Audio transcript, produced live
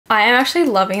I am actually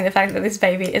loving the fact that this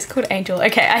baby is called Angel.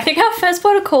 Okay, I think our first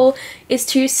protocol is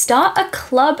to start a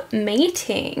club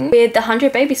meeting with the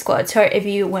 100 Baby Squad. So if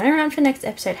you weren't around for next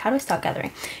episode, how do I start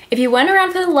gathering? If you weren't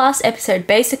around for the last episode,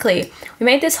 basically, we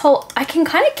made this whole, I can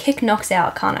kind of kick Nox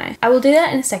out, can't I? I will do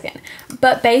that in a second.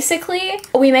 But basically,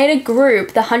 we made a group,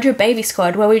 the 100 Baby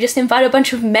Squad, where we just invite a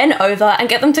bunch of men over and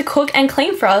get them to cook and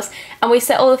clean for us. And we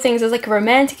set all the things as like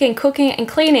romantic and cooking and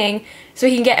cleaning, so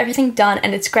we can get everything done,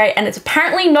 and it's great, and it's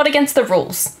apparently not against the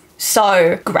rules.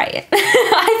 So great.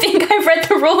 I think I've read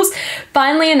the rules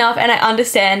finally enough and I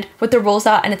understand what the rules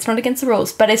are, and it's not against the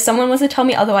rules. But if someone was to tell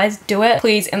me otherwise, do it,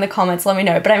 please, in the comments, let me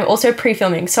know. But I'm also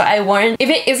pre-filming, so I won't, if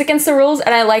it is against the rules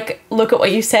and I like look at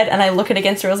what you said and I look at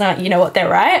against the rules and I'm like, you know what, they're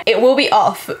right, it will be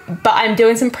off. But I'm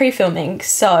doing some pre-filming,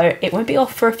 so it won't be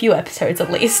off for a few episodes at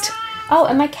least. Oh,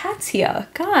 and my cat's here.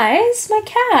 Guys, my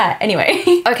cat. Anyway.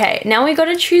 Okay, now we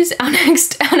gotta choose our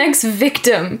next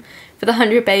victim for the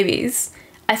 100 babies.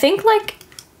 I think like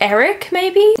Eric,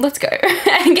 maybe? Let's go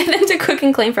and get them to cook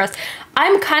and clean for us.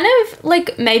 I'm kind of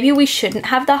like, maybe we shouldn't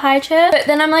have the high chair, but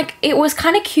then I'm like, it was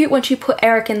kind of cute when she put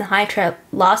Eric in the high chair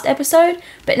last episode,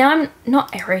 but now I'm not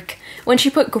Eric, when she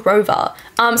put Grover.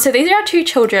 So these are our two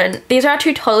children. These are our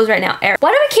two toddlers right now. Eric.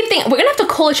 Why do we keep thinking, we're gonna have to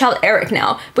call a child Eric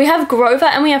now. We have Grover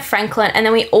and we have Franklin, and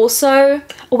then we also,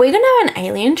 are we gonna have an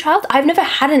alien child? I've never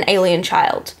had an alien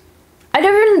child. I've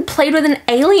never even played with an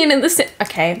alien in the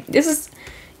okay, this is,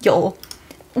 y'all,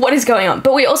 what is going on?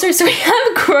 But we also, so we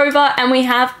have Grover and we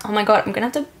have, oh my god, I'm gonna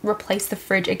have to replace the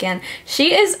fridge again.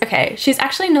 She is, okay, she's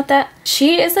actually not that,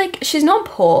 she is like, she's not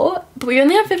poor, but we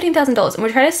only have $15,000 and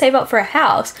we're trying to save up for a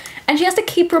house, and she has to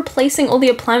keep replacing all the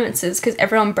appliances because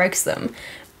everyone breaks them.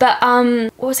 But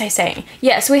what was I saying?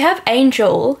 Yeah, so we have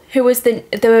Angel, who was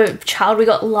the child we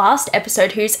got last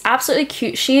episode, who's absolutely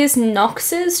cute. She is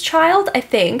Nox's child, I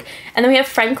think. And then we have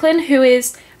Franklin, who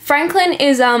is, Franklin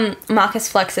is Marcus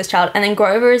Flex's child, and then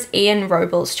Grover is Ian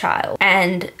Robles' child.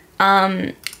 And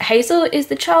Hazel is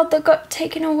the child that got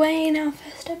taken away in our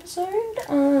first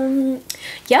episode.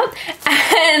 Yep.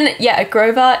 And yeah,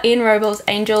 Grover, Ian Robles,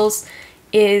 Angel's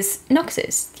is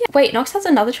Nox's. Yeah. Wait, Nox has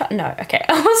another child? No, okay.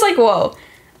 I was like, whoa.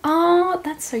 Oh,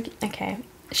 that's so, okay.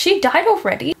 She died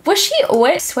already? Was she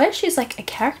always, I swear she's like a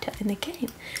character in the game.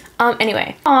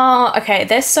 Anyway. Oh, okay,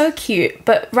 they're so cute.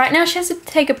 But right now she has to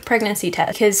take a pregnancy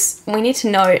test because we need to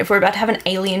know if we're about to have an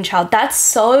alien child. That's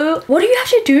so, what do you have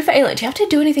to do for alien? Do you have to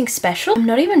do anything special? I'm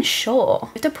not even sure. I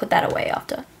have to put that away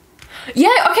after.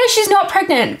 Yeah, okay, she's not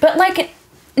pregnant, but like,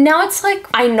 now it's like,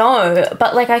 I know,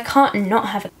 but like I can't not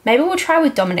have it. Maybe we'll try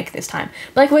with Dominic this time.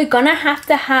 But like, we're gonna have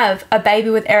to have a baby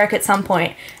with Eric at some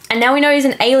point. And now we know he's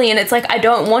an alien. It's like, I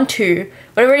don't want to,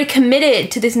 but I'm already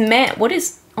committed to this man. What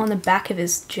is on the back of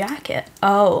his jacket?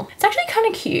 Oh, it's actually kind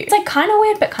of cute. It's like kind of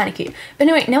weird, but kind of cute. But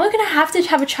anyway, now we're gonna have to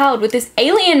have a child with this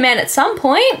alien man at some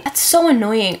point. That's so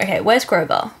annoying. Okay, where's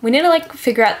Grover? We need to like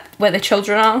figure out where the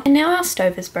children are. And now our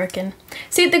stove is broken.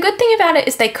 See, the good thing about it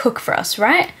is they cook for us,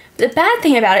 right? The bad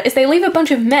thing about it is they leave a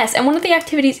bunch of mess, and one of the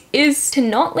activities is to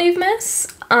not leave mess.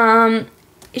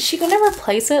 Is she gonna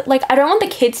replace it? Like, I don't want the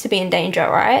kids to be in danger,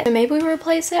 right? So maybe we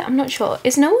replace it? I'm not sure.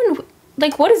 Is no one,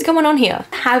 like, what is going on here?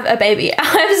 Have a baby.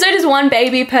 Our episode is one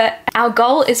baby per, our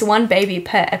goal is one baby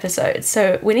per episode.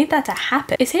 So we need that to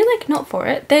happen. Is he like not for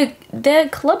it? Their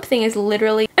club thing is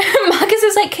literally, Marcus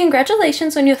is like,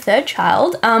 congratulations on your third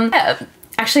child.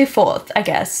 Actually fourth, I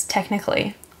guess,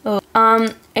 technically.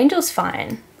 Angel's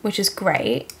fine, which is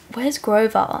great. Where's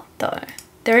Grover though?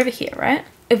 They're over here, right?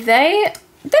 If they're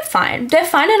fine. They're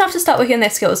fine enough to start working on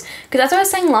their skills. Because as I was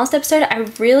saying last episode, I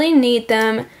really need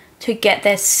them to get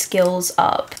their skills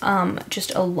up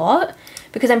just a lot.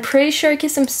 Because I'm pretty sure it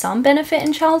gives them some benefit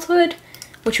in childhood,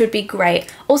 which would be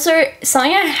great. Also,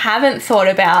 something I haven't thought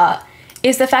about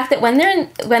is the fact that when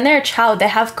they're a child, they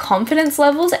have confidence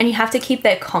levels and you have to keep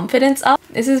their confidence up.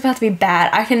 This is about to be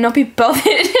bad. I cannot be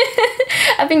bothered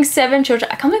having 7 children.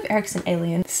 I can't believe Eric's an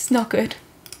alien. This is not good.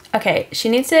 Okay, she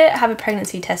needs to have a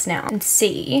pregnancy test now and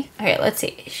see. Okay, let's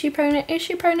see. Is she pregnant? Is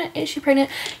she pregnant? Is she pregnant?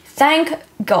 Thank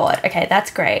God. Okay,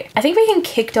 that's great. I think we can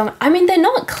kick Dom. I mean, they're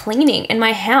not cleaning in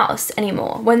my house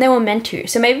anymore when they were meant to.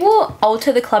 So maybe we'll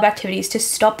alter the club activities to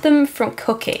stop them from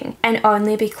cooking and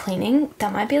only be cleaning.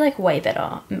 That might be like way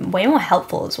better, way more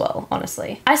helpful as well,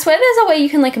 honestly. I swear there's a way you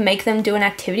can like make them do an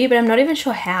activity, but I'm not even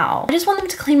sure how. I just want them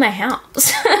to clean my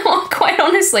house. Quite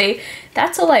honestly,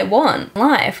 that's all I want in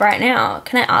life right now.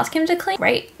 Can I ask him to clean?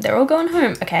 Great, they're all going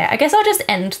home. Okay, I guess I'll just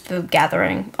end the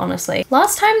gathering, honestly.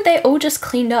 Last time they all just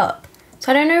cleaned up.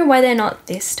 So I don't know why they're not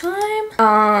this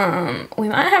time. We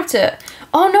might have to,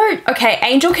 oh no. Okay,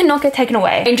 Angel cannot get taken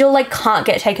away. Angel like can't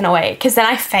get taken away because then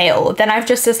I fail. Then I've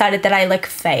just decided that I like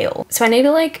fail. So I need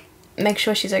to like make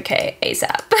sure she's okay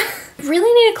ASAP.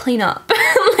 Really need to clean up,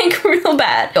 like real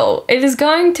bad. Oh, it is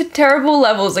going to terrible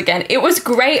levels again. It was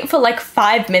great for like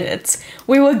 5 minutes.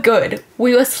 We were good.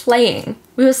 We were slaying.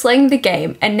 We were slaying the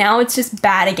game, and now it's just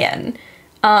bad again,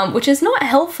 which is not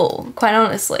helpful, quite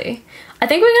honestly. I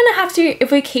think we're gonna have to,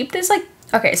 if we keep this like,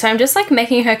 okay, so I'm just like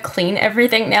making her clean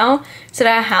everything now so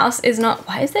that our house is not,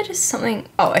 why is there just something?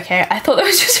 Oh, okay, I thought there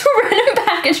was just a random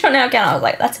package on our account. I was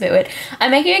like, that's a bit weird.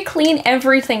 I'm making her clean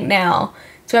everything now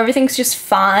so everything's just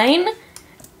fine,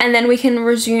 and then we can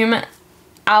resume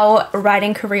our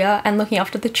writing career and looking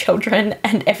after the children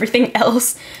and everything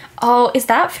else. Oh, is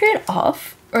that food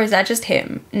off? Or is that just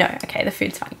him? No, okay, the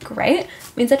food's fine. Great,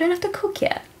 means I don't have to cook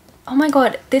yet. Oh my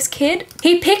god, this kid,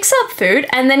 he picks up food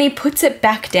and then he puts it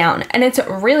back down, and it's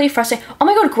really frustrating. Oh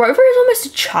my god, Grover is almost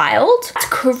a child? That's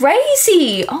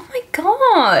crazy. Oh my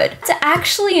god, it's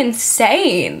actually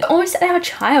insane. Almost our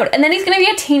child. And then he's gonna be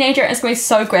a teenager, and it's gonna be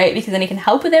so great because then he can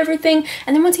help with everything.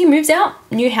 And then once he moves out,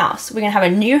 new house. We're gonna have a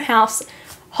new house.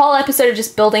 Whole episode of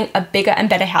just building a bigger and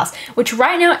better house, which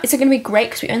right now isn't gonna be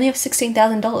great because we only have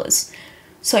 $16,000.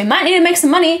 So we might need to make some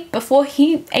money before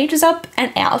he ages up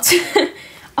and out.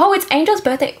 Oh, it's Angel's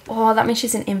birthday. Oh, that means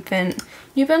she's an infant.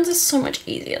 Newborns are so much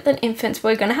easier than infants.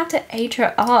 We're gonna have to age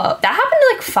her up. That happened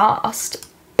like fast.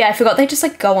 Yeah, I forgot they just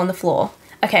like go on the floor.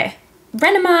 Okay,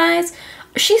 randomize.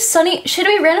 She's Sunny. Should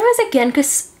we randomize again?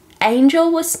 Because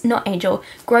Angel was, not Angel,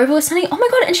 Grover was Sunny. Oh my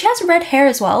god, and she has red hair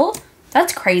as well.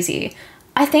 That's crazy.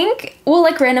 I think we'll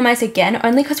like randomize again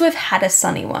only because we've had a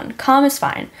Sunny one. Calm is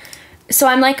fine. So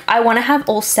I'm like, I want to have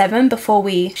all 7 before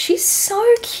we... She's so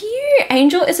cute.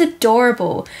 Angel is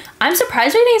adorable. I'm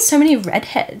surprised we need so many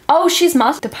redheads. Oh, she's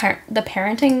mastered the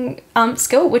parenting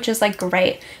skill, which is like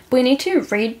great. We need to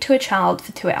read to a child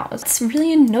for 2 hours. It's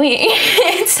really annoying.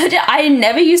 It's such a... I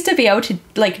never used to be able to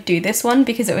like do this one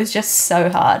because it was just so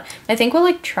hard. I think we'll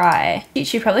like try.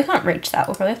 She probably can't reach that.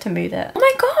 We'll probably have to move it. Oh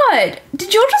my god.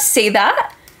 Did you all just see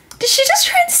that? Did she just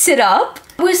try and sit up?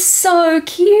 It was so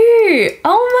cute.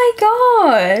 Oh my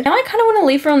god. Now I kind of want to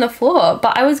leave her on the floor,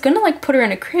 but I was gonna like put her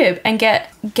in a crib and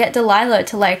get Delilah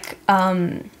to like,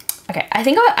 okay, I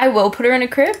think I will put her in a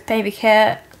crib. Baby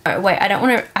care. Oh wait, I don't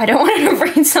want her to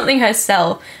read something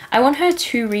herself. I want her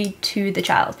to read to the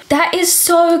child. That is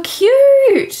so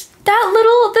cute.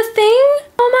 The thing.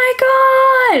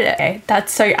 Oh my god. Okay,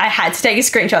 that's so, I had to take a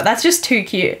screenshot. That's just too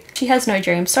cute. She has no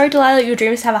dreams. Sorry, Delilah, your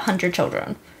dream is to have 100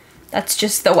 children. That's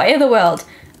just the way of the world.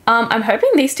 I'm hoping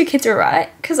these 2 kids are right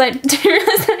because I didn't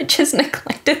realize that I just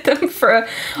neglected them for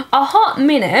a hot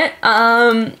minute.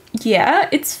 Yeah,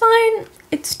 it's fine.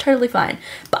 It's totally fine.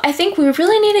 But I think we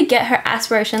really need to get her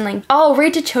aspiration like, oh,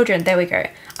 read to children. There we go.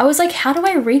 I was like, how do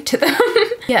I read to them?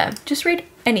 Yeah, just read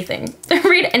anything.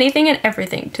 Read anything and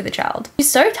everything to the child. She's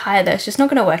so tired though. It's just not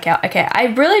going to work out. Okay, I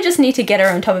really just need to get her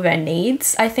on top of her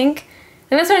needs, I think.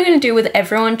 And that's what I'm gonna do with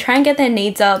everyone, try and get their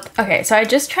needs up. Okay, so I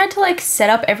just tried to like set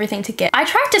up everything to I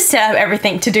tried to set up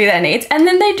everything to do their needs and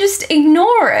then they just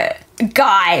ignore it.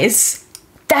 Guys,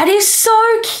 that is so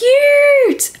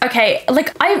cute. Okay,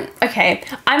 like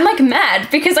I'm like mad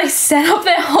because I set up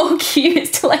their whole queues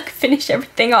to like finish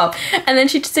everything off and then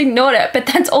she just ignored it, but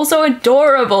that's also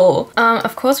adorable.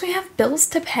 Of course we have bills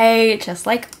to pay, just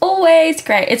like always.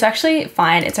 Great, it's actually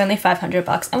fine. It's only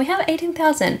 $500 and we have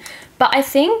 18,000. But I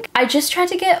think I just tried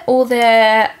to get all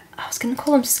their, I was gonna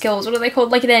call them skills, what are they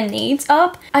called? Like their needs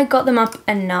up. I got them up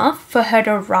enough for her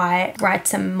to write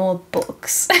some more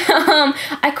books.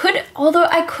 Although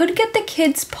I could get the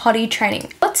kids potty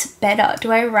training. What's better?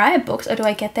 Do I write books or do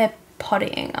I get their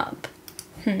pottying up?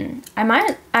 I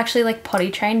might actually like potty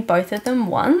train both of them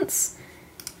once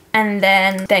and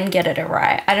then get it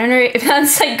right. I don't know if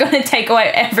that's like gonna take away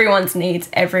everyone's needs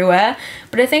everywhere,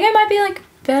 but I think it might be like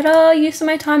better use of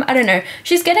my time. I don't know.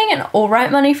 She's getting an all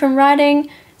right money from writing,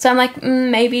 so I'm like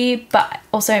maybe, but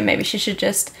also maybe she should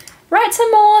just write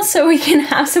some more so we can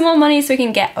have some more money so we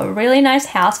can get a really nice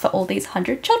house for all these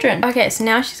 100 children. Okay, so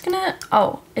now she's gonna,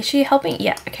 oh, is she helping?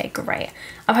 Yeah, okay, great.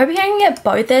 I'm hoping I can get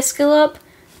both their skill up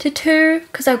to 2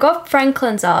 because I've got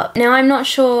Franklin's up. Now I'm not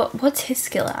sure, what's his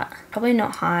skill at? Probably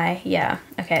not high. Yeah,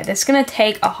 okay, this is gonna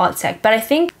take a hot sec, but I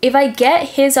think if I get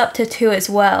his up to 2 as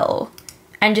well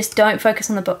and just don't focus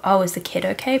on the book. Oh, is the kid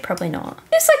okay? Probably not.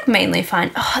 It's like mainly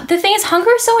fine. Oh, the thing is, hunger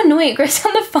is so annoying. It goes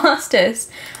down the fastest.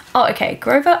 Oh, okay,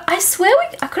 Grover. I swear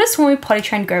I could have sworn we potty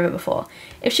trained Grover before.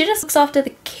 If she just looks after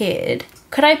the kid,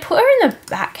 could I put her in the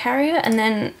back carrier and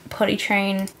then potty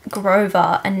train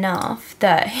Grover enough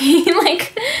that he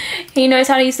knows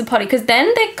how to use the potty? Because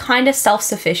then they're kind of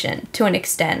self-sufficient to an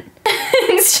extent.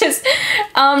 It's just,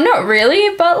 not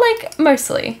really, but like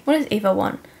mostly. What does Eva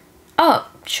want? Oh,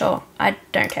 sure, I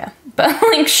don't care, but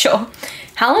like sure.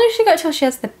 How long has she got till she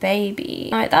has the baby?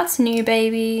 All right, that's new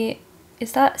baby.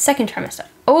 Is that second trimester?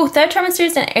 Oh, third trimester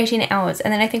is in 18 hours.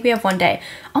 And then I think we have 1 day.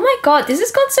 Oh my God, this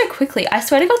has gone so quickly. I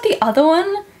swear to God, the other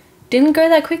one didn't go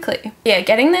that quickly. Yeah,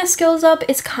 getting their skills up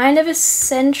is kind of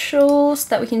essential so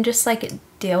that we can just like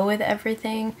deal with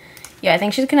everything. Yeah, I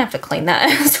think she's gonna have to clean that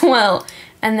as well.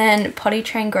 And then potty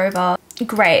train Grover.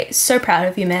 Great, so proud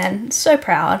of you, man. So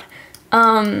proud.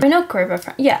 We're not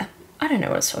Grover, yeah, I don't know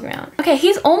what I was talking about. Okay,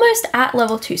 he's almost at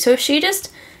level 2. So if she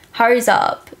just hurries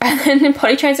up and then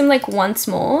potty trains him like once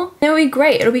more, it'll be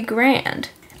great, it'll be grand.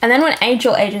 And then when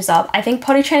Angel ages up, I think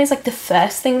potty train is like the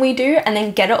first thing we do, and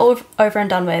then get it all over and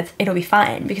done with, it'll be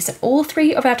fine. Because then all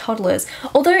 3 of our toddlers,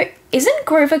 although isn't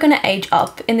Grover gonna age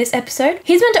up in this episode?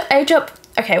 He's meant to age up.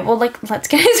 Okay, well, like, let's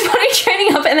get his potty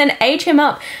training up and then age him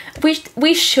up.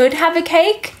 We should have a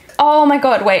cake. Oh my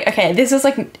God, wait, okay, this is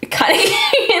like cutting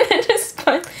in the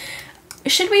spot.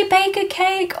 Should we bake a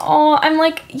cake? Oh, I'm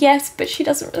like, yes, but she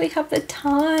doesn't really have the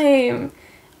time.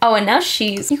 Oh, and now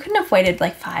you couldn't have waited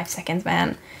like 5 seconds,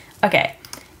 man. Okay,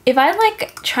 if I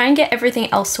like try and get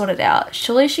everything else sorted out,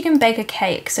 surely she can bake a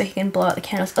cake so he can blow out the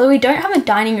candles. Although we don't have a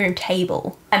dining room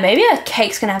table. And maybe a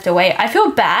cake's gonna have to wait. I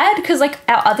feel bad because like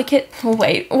our other kid,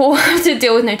 we'll have to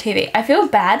deal with no TV. I feel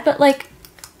bad, but like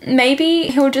maybe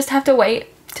he'll just have to wait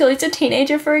till he's a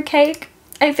teenager for a cake.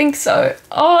 I think so.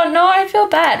 Oh no, I feel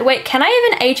bad. Wait, can I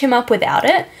even age him up without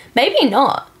it? Maybe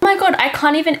not. Oh my God, I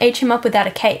can't even age him up without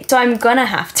a cake. So I'm gonna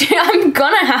have to. I'm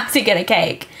gonna have to get a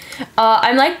cake.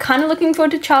 I'm like kind of looking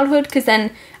forward to childhood because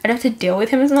then I don't have to deal with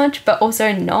him as much, but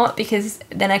also not because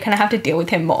then I kind of have to deal with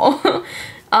him more.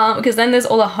 Because then there's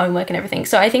all the homework and everything.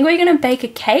 So I think we're gonna bake a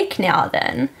cake now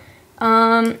then.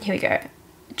 Here we go.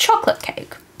 Chocolate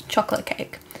cake. Chocolate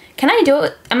cake. Can I do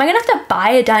it? Am I gonna have to buy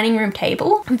a dining room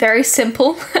table? Very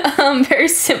simple. Very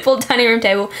simple dining room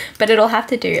table, but it'll have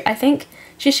to do. I think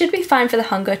she should be fine for the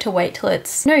hunger to wait till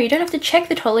it's... No, you don't have to check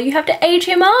the toddler, you have to age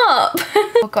him up.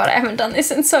 Oh God, I haven't done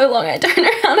this in so long. I don't know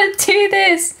how to do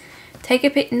this. Take a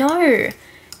pic. No.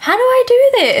 How do I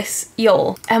do this?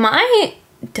 Y'all, am I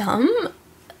dumb?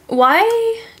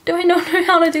 Why do I not know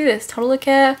how to do this? Toddler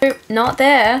care. Nope, not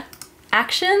there.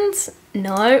 Actions.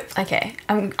 No. Okay,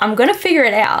 I'm gonna figure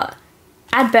it out.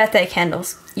 Add birthday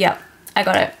candles. Yep, I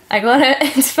got it. I got it.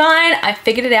 It's fine. I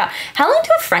figured it out. How long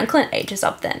till Franklin ages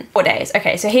up then? 4 days.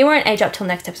 Okay, so he won't age up till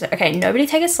next episode. Okay, nobody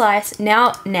take a slice.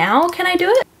 Now can I do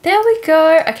it? There we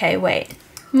go. Okay, wait.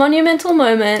 Monumental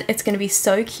moment. It's gonna be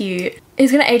so cute.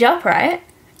 He's gonna age up, right?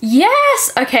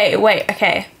 Yes! Okay, wait,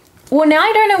 okay. Well, now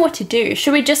I don't know what to do.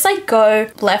 Should we just like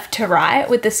go left to right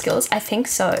with the skills? I think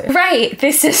so. Great,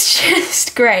 this is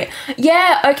just great.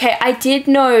 Yeah, okay, I did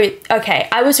know, okay,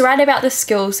 I was right about the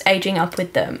skills aging up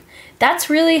with them. That's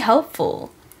really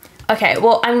helpful. Okay,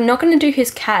 well, I'm not gonna do his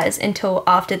CAS until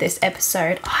after this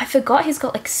episode. Oh, I forgot he's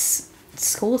got like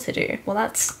school to do. Well,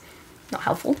 that's not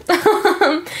helpful.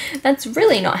 That's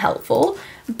really not helpful,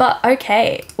 but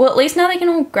okay. Well, at least now they can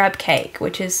all grab cake,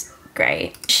 which is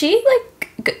great. She like,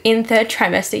 in 3rd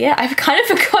trimester yet? I kind of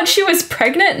forgot she was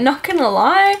pregnant, not gonna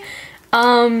lie.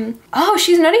 Oh,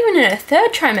 she's not even in her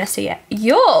 3rd trimester yet.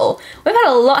 Yo, we've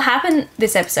had a lot happen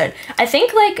this episode. I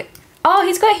think like, oh,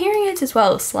 he's got hearing aids as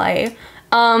well, slay.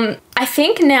 I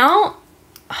think now,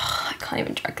 oh, I can't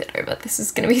even drag that over. This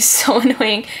is gonna be so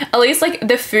annoying. At least like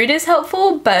the food is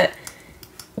helpful, but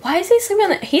why is he sleeping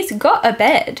on he's got a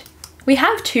bed. We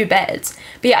have 2 beds.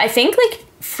 But yeah, I think like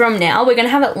from now we're gonna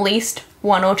have at least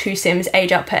 1 or 2 Sims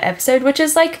age up per episode, which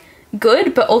is like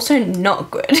good, but also not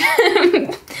good.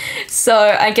 So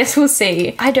I guess we'll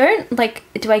see. I don't like,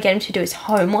 do I get him to do his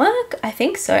homework? I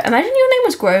think so. Imagine your name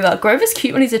was Grover. Grover's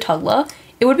cute when he's a toddler.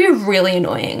 It would be really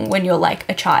annoying when you're like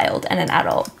a child and an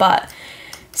adult, but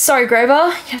sorry, Grover,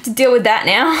 you have to deal with that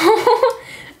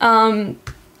now.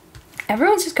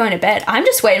 Everyone's just going to bed. I'm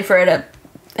just waiting for her to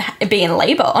be in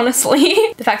labor, honestly.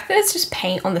 The fact that there's just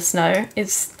paint on the snow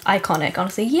is iconic,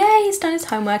 honestly. Yeah, he's done his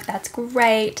homework. That's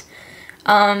great.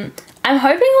 I'm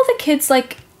hoping all the kids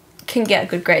like can get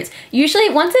good grades. Usually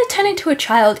once they turn into a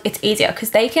child, it's easier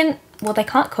because they can, well, they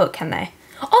can't cook, can they?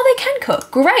 Oh, they can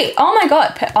cook. Great. Oh my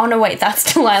God. Oh no, wait,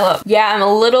 that's Delilah. Yeah, I'm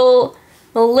a little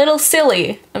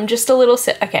silly. I'm just a little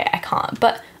okay, I can't.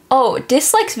 But oh,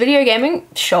 dislikes video gaming?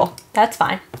 Sure, that's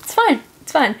fine. It's fine.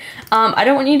 It's fine. I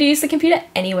don't want you to use the computer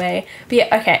anyway. But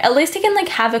yeah, okay, at least he can like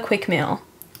have a quick meal.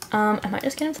 I might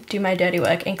just get him to do my dirty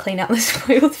work and clean out the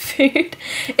spoiled food.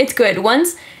 It's good.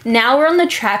 Now we're on the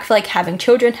track for like having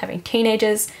children, having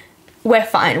teenagers. We're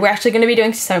fine. We're actually going to be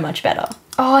doing so much better.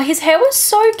 Oh, his hair was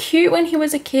so cute when he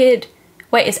was a kid.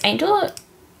 Wait, is Angel?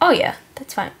 Oh yeah,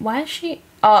 that's fine. Why is she?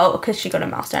 Oh, because she got a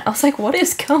milestone. I was like, what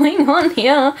is going on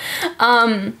here?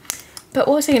 But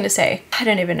what was I going to say? I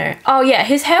don't even know. Oh yeah,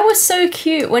 his hair was so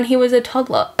cute when he was a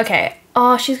toddler. Okay.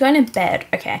 Oh, she's going to bed.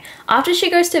 Okay. After she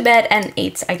goes to bed and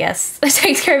eats, I guess,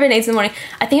 takes care of her needs in the morning,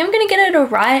 I think I'm going to get her to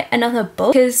write another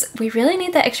book because we really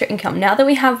need that extra income. Now that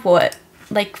we have what?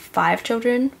 Like 5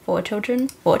 children, 4 children,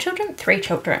 4 children, 3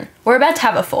 children. We're about to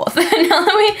have a 4th. Now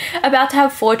that we're about to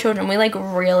have 4 children, we like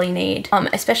really need,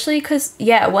 especially because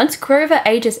yeah, once Grover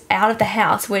ages out of the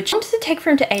house, which does it take for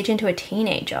him to age into a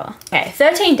teenager? Okay,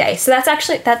 13 days. So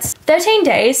that's 13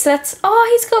 days. So that's, oh,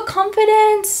 he's got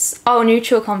confidence. Oh,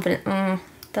 neutral confidence.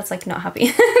 That's like not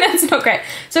happy. That's not great.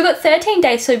 So we've got 13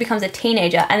 days so he becomes a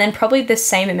teenager, and then probably the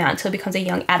same amount until he becomes a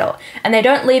young adult. And they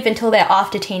don't leave until they're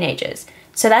after teenagers.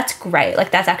 So that's great, like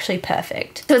that's actually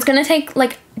perfect. So it's gonna take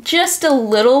like just a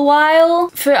little while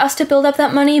for us to build up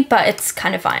that money, but it's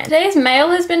kind of fine. Today's mail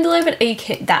has been delivered. Are you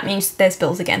kidding? That means there's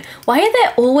bills again. Why are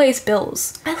there always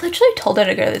bills? I literally told her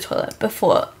to go to the toilet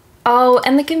before. Oh,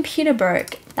 and the computer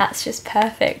broke. That's just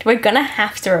perfect. We're gonna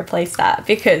have to replace that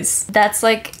because that's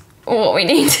like what we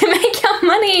need to make our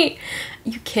money. Are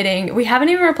you kidding? We haven't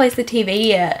even replaced the TV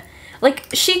yet. Like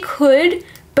she could,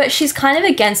 but she's kind of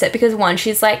against it because one,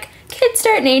 she's like, kids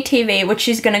don't need TV, which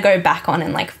she's gonna go back on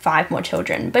in like 5 more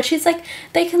children. But she's like,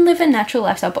 they can live a natural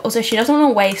lifestyle. But also she doesn't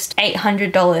want to waste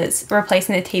 $800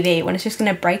 replacing the TV when it's just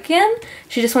gonna break again.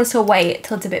 She just wants to wait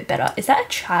till it's a bit better. Is that a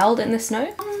child in the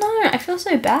snow? Oh no, I feel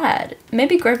so bad.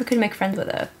 Maybe Grover could make friends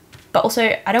with her. But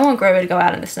also, I don't want Grover to go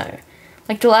out in the snow.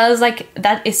 Like Delilah's like,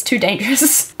 that is too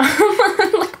dangerous.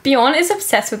 Like Bjorn is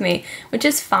obsessed with me, which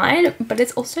is fine, but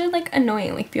it's also like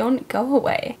annoying. Like Bjorn, go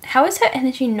away. How is her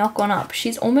energy not gone up?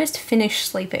 She's almost finished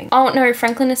sleeping. Oh no,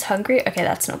 Franklin is hungry. Okay,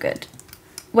 that's not good.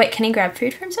 Wait, can he grab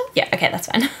food for himself? Yeah, okay, that's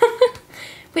fine.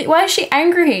 Wait, why is she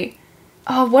angry?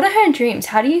 Oh, what are her dreams?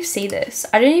 How do you see this?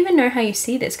 I don't even know how you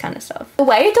see this kind of stuff. The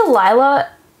way Delilah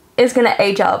is gonna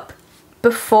age up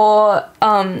before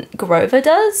Grover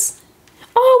does.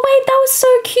 Oh wait, that was so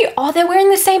cute. Oh, they're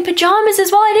wearing the same pajamas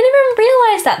as well. I didn't even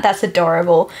realize that. That's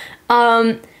adorable.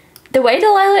 The way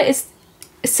Delilah is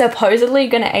supposedly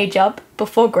gonna age up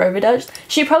before Grover does,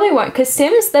 she probably won't, because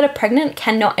Sims that are pregnant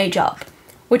cannot age up,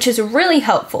 which is really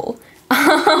helpful,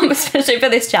 especially for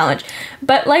this challenge.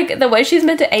 But like the way she's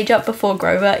meant to age up before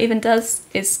Grover even does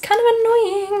is kind of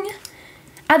annoying.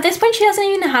 At this point, she doesn't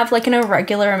even have like an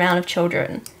irregular amount of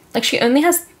children. Like she only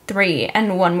has 3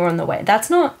 and 1 more on the way. That's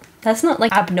not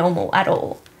like abnormal at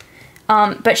all.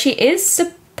 But she is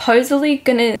supposedly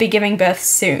gonna be giving birth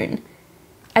soon.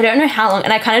 I don't know how long,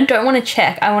 and I kind of don't want to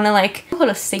check. I want to like, call it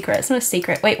a secret. It's not a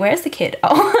secret. Wait, where's the kid?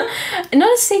 Oh,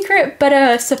 not a secret, but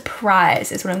a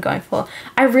surprise is what I'm going for.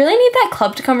 I really need that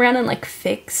club to come around and like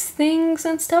fix things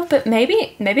and stuff, but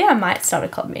maybe I might start a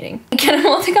club meeting. Get them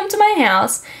all to come to my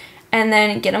house and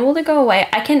then get them all to go away.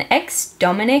 I can X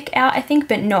Dominic out, I think,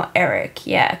 but not Eric.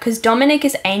 Yeah, because Dominic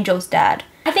is Angel's dad.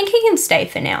 I think he can stay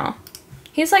for now.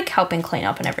 He's like helping clean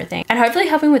up and everything, and hopefully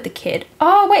helping with the kid.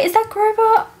 Oh wait, is that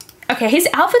Grover? Okay, his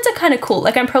outfits are kind of cool.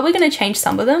 Like I'm probably gonna change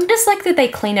some of them. Just like that they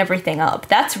clean everything up.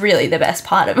 That's really the best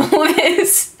part of all of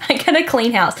this. I get a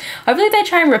clean house. Hopefully they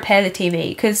try and repair the TV,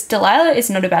 because Delilah is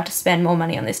not about to spend more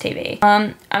money on this TV.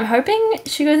 I'm hoping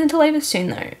she goes into labor soon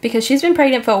though, because she's been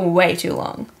pregnant for way too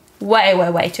long.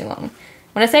 Way too long.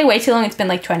 When I say way too long, it's been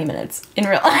like 20 minutes in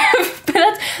real life.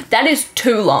 But that is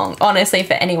too long, honestly,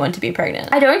 for anyone to be pregnant.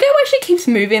 I don't get why she keeps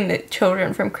moving the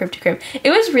children from crib to crib. It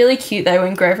was really cute though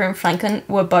when Grover and Franklin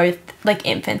were both like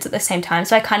infants at the same time.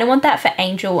 So I kind of want that for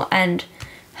Angel and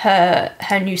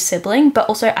her new sibling, but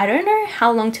also I don't know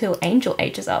how long till Angel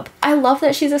ages up. I love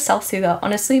that she's a self-soother.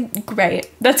 Honestly,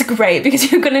 great. That's great,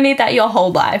 because you're gonna need that your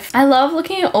whole life. I love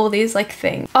looking at all these like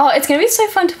things. Oh, it's gonna be so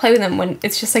fun to play with them when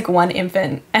it's just like one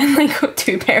infant and like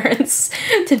 2 parents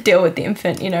to deal with the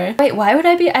infant, you know? Wait, why would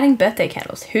I be adding birthday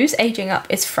candles? Who's aging up?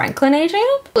 Is Franklin aging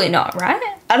up? Probably not, right?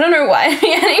 I don't know why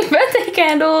I'm adding birthday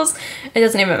candles. It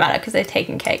doesn't even matter because they're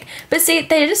taking cake. But see,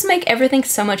 they just make everything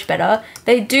so much better.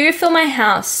 They do fill my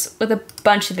house with a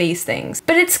bunch of these things,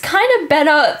 but it's kind of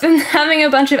better than having a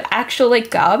bunch of actual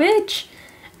like garbage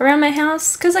around my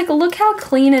house. Because like, look how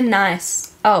clean and nice.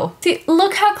 Oh, see,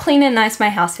 look how clean and nice my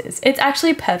house is. It's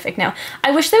actually perfect now.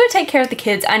 I wish they would take care of the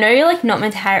kids. I know you're like not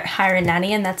meant to hire a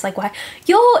nanny, and that's like why.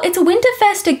 Yo, it's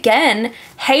Winterfest again.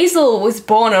 Hazel was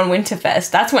born on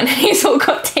Winterfest. That's when Hazel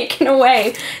got taken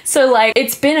away. So like,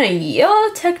 it's been a year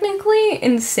technically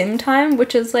in sim time,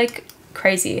 which is like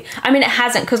crazy. I mean, it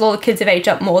hasn't, because all the kids have aged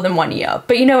up more than 1 year,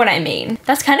 but you know what I mean.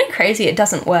 That's kind of crazy. It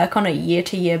doesn't work on a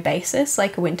year-to-year basis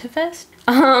like Winterfest.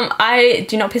 I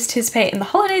do not participate in the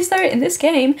holidays though in this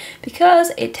game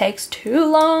because it takes too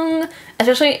long,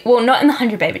 especially, well, not in the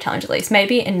 100 baby challenge at least.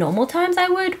 Maybe in normal times I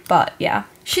would, but yeah.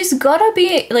 She's gotta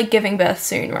be like giving birth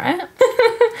soon, right?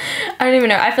 I don't even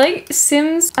know. I feel like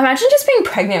Sims, imagine just being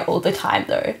pregnant all the time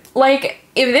though. Like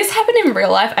if this happened in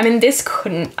real life, I mean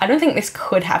I don't think this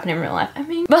could happen in real life. I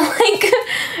mean, but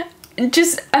like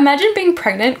just imagine being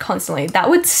pregnant constantly. That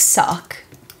would suck.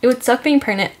 It would suck being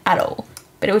pregnant at all,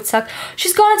 but it would suck.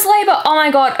 She's gone into labor. Oh my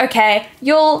God. Okay.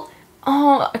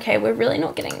 Oh, okay, we're really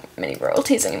not getting many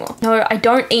royalties anymore. No, I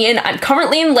don't, Ian. I'm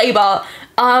currently in labor.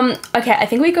 Okay, I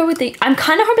think we go with I'm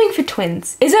kind of hoping for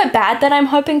twins. Is it bad that I'm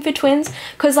hoping for twins?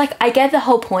 Because like, I get the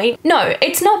whole point. No,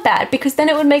 it's not bad because then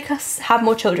it would make us have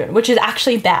more children, which is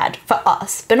actually bad for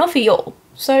us, but not for y'all.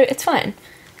 So it's fine.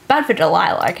 Bad for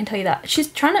Delilah, I can tell you that.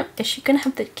 Is she gonna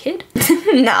have the kid?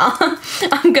 Nah,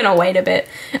 I'm gonna wait a bit.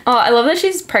 Oh, I love that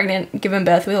she's pregnant, giving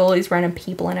birth with all these random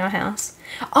people in our house.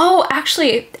 Oh,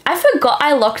 actually, I forgot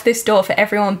I locked this door for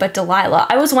everyone but Delilah.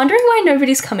 I was wondering why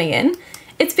nobody's coming in.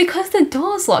 It's because the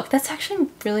door's locked. That's actually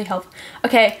really helpful.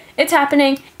 Okay, it's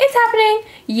happening. It's happening.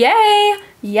 Yay.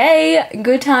 Yay.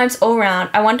 Good times all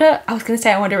around. I wonder if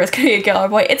it's gonna be a girl or a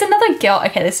boy. It's another girl.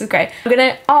 Okay, this is great.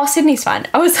 Oh, Sydney's fine.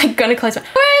 I was like gonna close my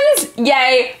twins.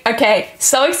 Yay. Okay,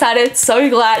 so excited. So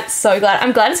glad. So glad.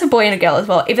 I'm glad it's a boy and a girl as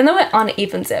well, even though it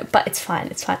unevens it, but it's fine.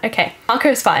 It's fine. Okay,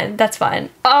 Marco's fine. That's fine.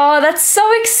 Oh, that's so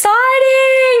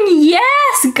exciting.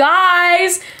 Yes,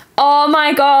 guys. Oh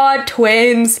my God,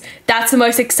 twins. That's the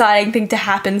most exciting thing to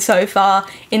happen so far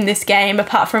in this game,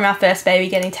 apart from our first baby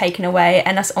getting taken away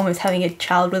and us almost having a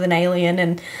child with an alien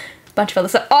and a bunch of other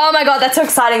stuff. Oh my God, that's so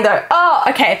exciting though. Oh,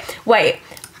 okay, wait.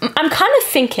 I'm kind of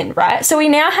thinking, right? So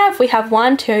we have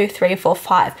 1, 2, 3, 4,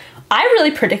 5. I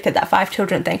really predicted that 5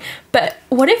 children thing, but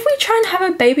what if we try and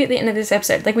have a baby at the end of this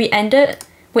episode? Like we end it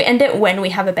when we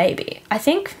have a baby.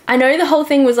 I know the whole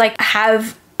thing was like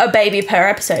have a baby per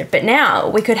episode, but now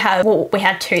we could have, well, we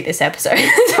had 2 this episode,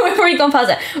 so we've already gone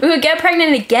past it. We could get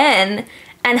pregnant again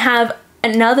and have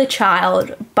another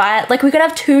child, but like we could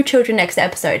have 2 children next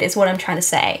episode is what I'm trying to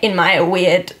say in my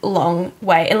weird long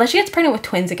way, unless she gets pregnant with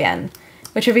twins again,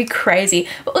 which would be crazy.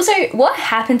 But also, what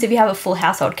happens if you have a full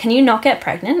household? Can you not get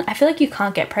pregnant? I feel like you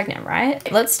can't get pregnant,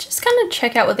 right? Let's just kind of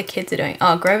check out what the kids are doing.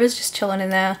 Oh, Grover's just chilling in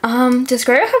there. Does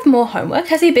Grover have more homework?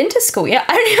 Has he been to school yet?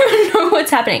 I don't even know what's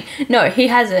happening. No, he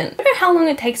hasn't. I don't know how long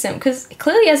it takes him because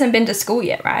clearly he hasn't been to school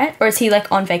yet, right? Or is he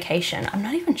like on vacation? I'm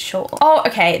not even sure. Oh,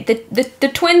 okay. The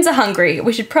twins are hungry.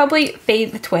 We should probably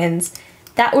feed the twins.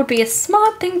 That would be a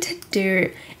smart thing to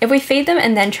do. If we feed them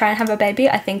and then try and have a baby,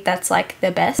 I think that's like the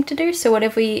best thing to do. So what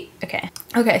if we,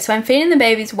 okay, so I'm feeding the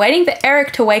babies, waiting for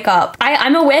Eric to wake up.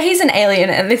 I'm aware he's an alien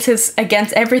and this is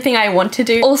against everything I want to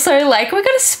do. Also, like, we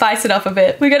gotta spice it up a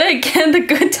bit. We gotta get the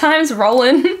good times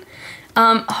rolling.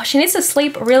 Oh, she needs to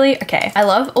sleep, really? Okay, I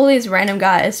love all these random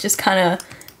guys just kind of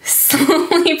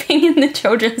sleeping in the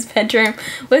children's bedroom.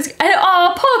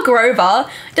 Oh, poor Grover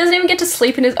doesn't even get to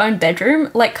sleep in his own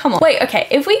bedroom. Like, come on. Wait, okay,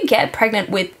 if we get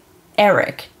pregnant with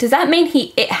Eric, does that mean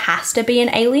it has to be an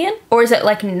alien? Or is it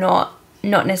like not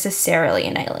necessarily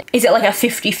an alien? Is it like a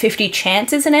 50-50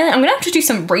 chance it's an alien? I'm gonna have to do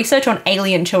some research on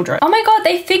alien children. Oh my God,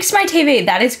 they fixed my TV.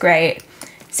 That is great.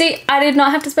 See, I did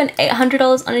not have to spend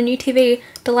 $800 on a new TV.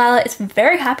 Delilah is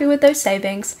very happy with those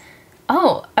savings.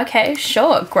 Oh, okay,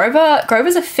 sure.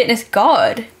 Grover's a fitness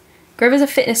god. Grover's a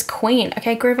fitness queen.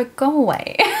 Okay, Grover, go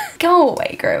away. Go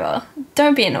away, Grover.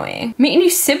 Don't be annoying. Meet a new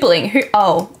sibling who,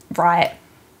 oh, right.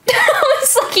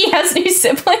 It's like he has new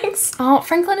siblings. Oh,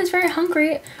 Franklin is very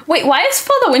hungry. Wait, why is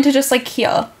Father Winter just like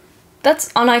here?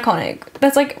 That's uniconic.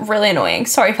 That's like really annoying.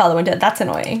 Sorry, Father Winter, that's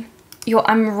annoying. Yo,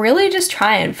 I'm really just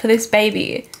trying for this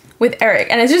baby with Eric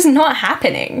and it's just not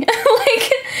happening.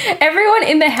 Like everyone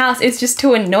in the house is just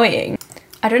too annoying.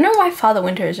 I don't know why Father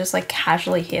Winter is just like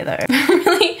casually here though.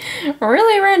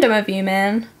 really random of you,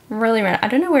 man. Really random. I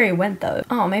don't know where he went though.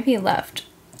 Oh, maybe he left.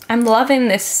 I'm loving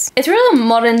this. It's really a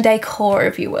modern decor,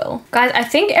 if you will. Guys, I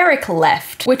think Eric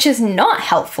left, which is not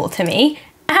helpful to me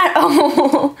at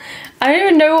all. I don't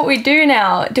even know what we do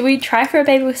now. Do we try for a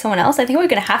baby with someone else? I think we're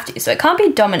gonna have to, so it can't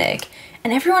be Dominic.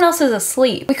 And everyone else is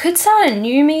asleep. We could start a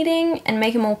new meeting and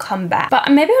make them all come back.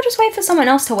 But maybe I'll just wait for someone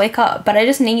else to wake up, but I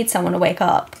just need someone to wake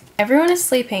up. Everyone is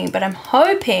sleeping, but I'm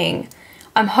hoping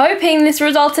this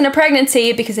results in a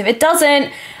pregnancy because if it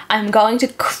doesn't, I'm going to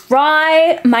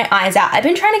cry my eyes out. I've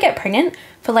been trying to get pregnant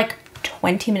for like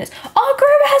 20 minutes. Oh,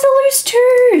 Grover has a loose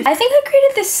tooth. I think I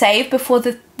created this save before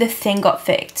the the thing got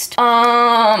fixed.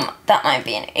 That might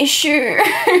be an issue.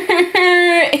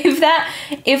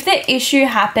 If the issue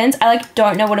happens, I like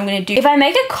don't know what I'm gonna do. If I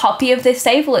make a copy of this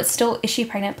save, will it still, is she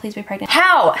pregnant? Please be pregnant.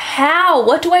 How?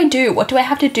 What do I do? What do I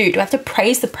have to do? Do I have to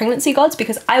praise the pregnancy gods?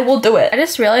 Because I will do it. I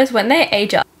just realized when they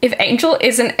age up, if Angel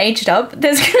isn't aged up,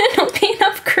 there's gonna not be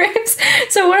enough cribs.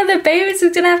 So one of the babies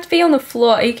is gonna have to be on the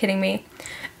floor. Are you kidding me?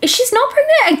 She's not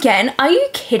pregnant again? Are you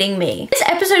kidding me? This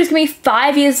episode is gonna be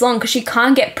 5 years long because she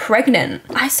can't get pregnant.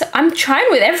 I'm trying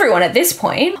with everyone at this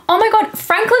point. Oh my God,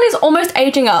 Franklin is almost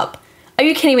aging up. Are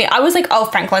you kidding me? I was like, oh,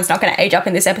 Franklin's not gonna age up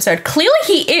in this episode. Clearly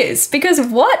he is, because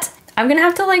what? I'm gonna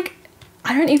have to like,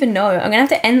 I don't even know. I'm gonna have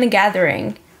to end the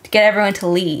gathering to get everyone to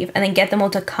leave and then get them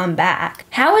all to come back.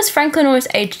 How is Franklin almost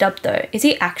aged up though? Is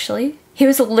he actually? He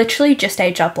was literally just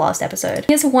aged up last episode.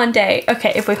 He has 1 day.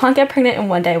 Okay, if we can't get pregnant in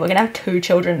 1 day, we're gonna have 2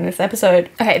 children in this episode.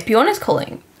 Okay, Bjorn is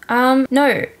calling.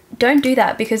 No, don't do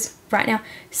that because right now,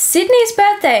 Sydney's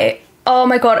birthday. Oh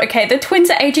my God, okay, the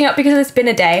twins are aging up because it's been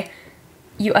a day.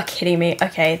 You are kidding me.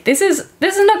 Okay, this is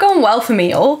not going well for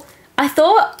me, all. I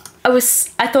thought I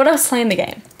was slaying the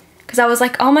game because I was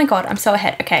like, oh my God, I'm so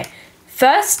ahead. Okay,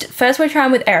 first we're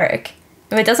trying with Eric.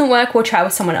 If it doesn't work, we'll try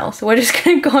with someone else. We're just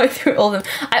gonna go through all of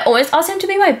them. I always asked him to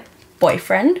be my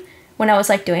boyfriend when I was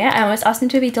like doing it. I always asked him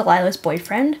to be Delilah's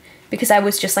boyfriend because I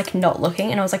was just like not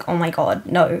looking and I was like, oh my God,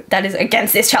 no, that is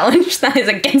against this challenge. That is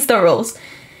against the rules.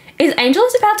 Is Angel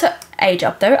about to age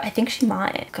up though? I think she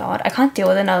might. God, I can't deal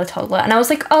with another toddler. And I was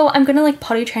like, oh, I'm gonna like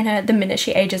potty train her the minute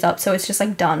she ages up. So it's just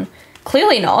like done.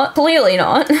 Clearly not. Clearly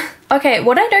not. Okay,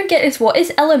 what I don't get is what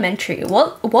is elementary?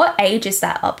 What age is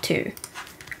that up to?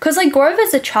 Because like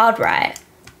Grover's a child, right?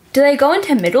 Do they go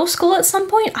into middle school at some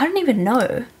point? I don't even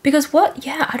know. Because what?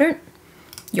 Yeah, I don't.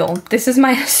 Y'all, this is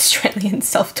my Australian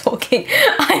self talking.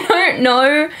 I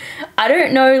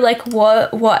don't know like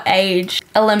what age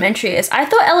elementary is. I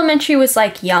thought elementary was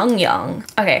like young.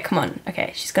 Okay, come on.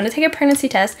 Okay, she's gonna take a pregnancy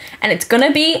test and it's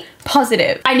gonna be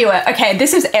positive. I knew it. Okay,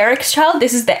 this is Eric's child.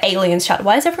 This is the alien's child.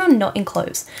 Why is everyone not in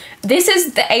clothes? This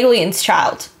is the alien's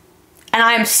child. And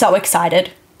I am so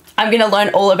excited. I'm gonna learn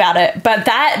all about it. But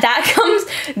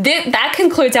that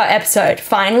concludes our episode.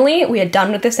 Finally, we are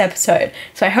done with this episode.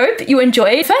 So I hope you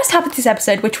enjoyed the first half of this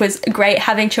episode, which was great,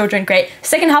 having children, great.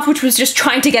 Second half, which was just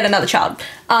trying to get another child.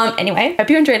 Anyway,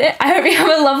 hope you enjoyed it. I hope you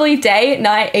have a lovely day,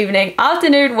 night, evening,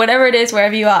 afternoon, whatever it is,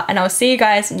 wherever you are. And I'll see you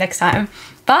guys next time.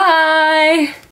 Bye!